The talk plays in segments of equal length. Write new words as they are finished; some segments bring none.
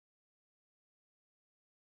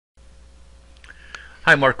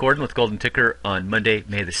Hi, Mark Gordon with Golden Ticker on Monday,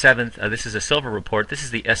 May the 7th. This is a silver report. This is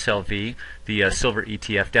the SLV, the silver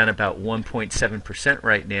ETF, down about 1.7%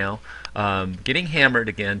 right now. Getting hammered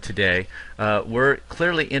again today. We're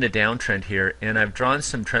clearly in a downtrend here, and I've drawn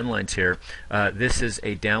some trend lines here. This is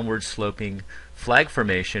a downward sloping flag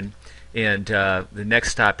formation, and the next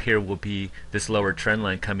stop here will be this lower trend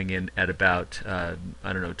line coming in at about,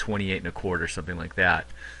 28 and a quarter, something like that.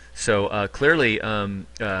 So clearly,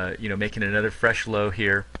 making another fresh low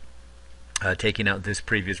here, taking out this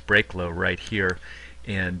previous break low right here,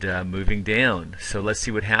 and moving down. So let's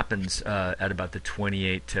see what happens at about the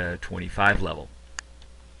 28 to 25 level.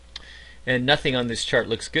 And nothing on this chart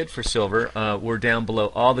looks good for silver. We're down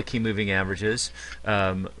below all the key moving averages.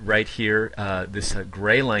 Right here, this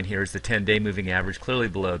gray line here is the 10-day moving average, clearly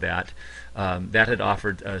below that. That had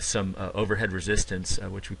offered some overhead resistance,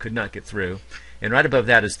 which we could not get through. And right above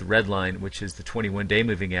that is the red line, which is the 21-day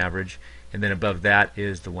moving average. And then above that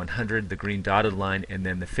is the 100, the green dotted line, and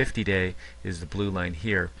then the 50-day is the blue line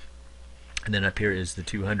here. And then up here is the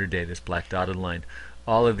 200-day, this black dotted line.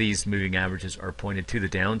 All of these moving averages are pointed to the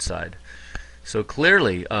downside. So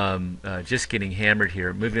clearly, just getting hammered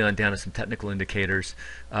here. Moving on down to some technical indicators.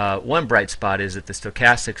 One bright spot is that the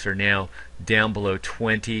stochastics are now down below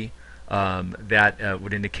 20. That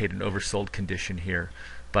would indicate an oversold condition here.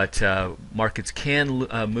 But markets can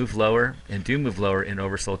move lower and do move lower in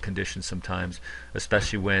oversold conditions sometimes,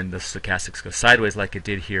 especially when the stochastics go sideways like it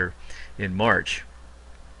did here in March.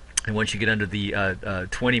 And once you get under the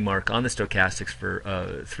 20 mark on the stochastics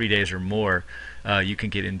for 3 days or more, you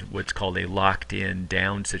can get into what's called a locked-in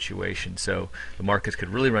down situation. So the markets could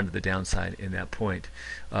really run to the downside in that point.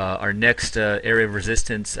 Our next area of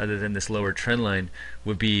resistance, other than this lower trend line,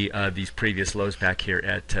 would be these previous lows back here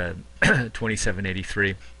at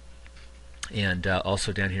 27.83 and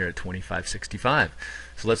also down here at 25.65.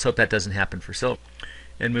 So let's hope that doesn't happen for silver.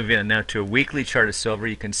 And moving on now to a weekly chart of silver,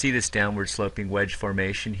 you can see this downward sloping wedge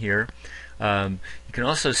formation here. You can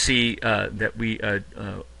also see that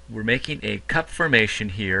we're making a cup formation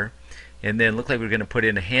here, and then look like we're going to put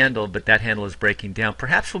in a handle, but that handle is breaking down.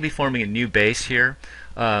 Perhaps we'll be forming a new base here.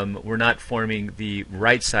 We're not forming the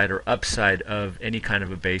right side or upside of any kind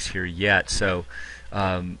of a base here yet. So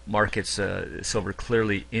markets, silver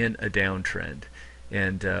clearly in a downtrend.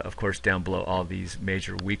 And of course down below all these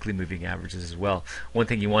major weekly moving averages as well. One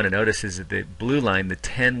thing you want to notice is that the blue line, the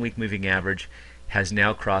 10-week moving average, has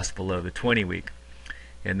now crossed below the 20-week.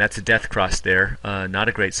 And that's a death cross there, not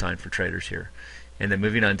a great sign for traders here. And then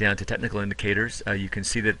moving on down to technical indicators, you can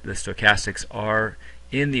see that the stochastics are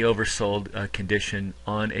in the oversold condition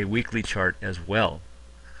on a weekly chart as well.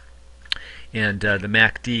 And the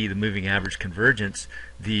MACD, the moving average convergence,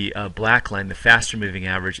 the black line, the faster moving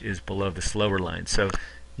average, is below the slower line. So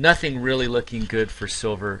nothing really looking good for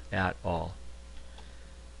silver at all.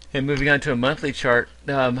 And moving on to a monthly chart,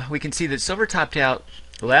 we can see that silver topped out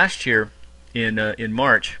last year in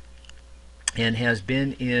March and has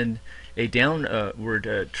been in a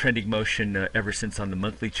downward trending motion ever since on the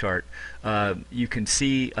monthly chart. You can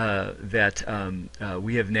see that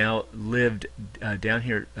we have now lived down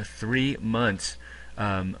here 3 months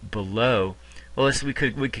below. Well, we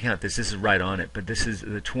could count this. This is right on it, but this is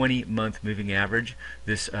the 20-month moving average,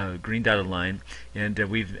 this green dotted line, and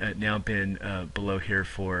we've now been below here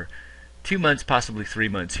for 2 months, possibly 3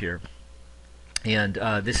 months here. And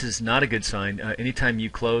this is not a good sign. Anytime you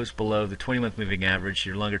close below the 20-month moving average,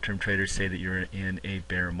 your longer-term traders say that you're in a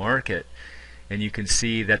bear market. And you can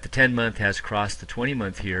see that the 10-month has crossed the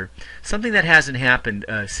 20-month here, something that hasn't happened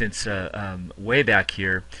since way back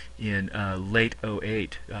here in late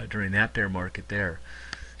 08 during that bear market there.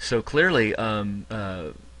 So clearly,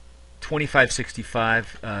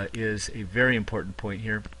 25.65 is a very important point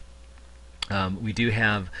here. We do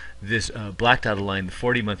have this black dotted line, the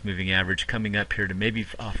 40-month moving average, coming up here to maybe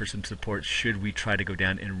offer some support should we try to go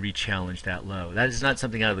down and re-challenge that low. That is not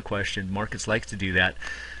something out of the question. Markets like to do that,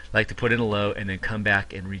 like to put in a low and then come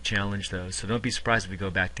back and re-challenge those. So don't be surprised if we go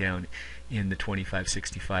back down in the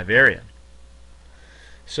 25.65 area.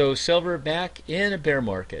 So silver back in a bear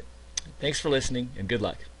market. Thanks for listening and good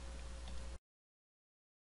luck.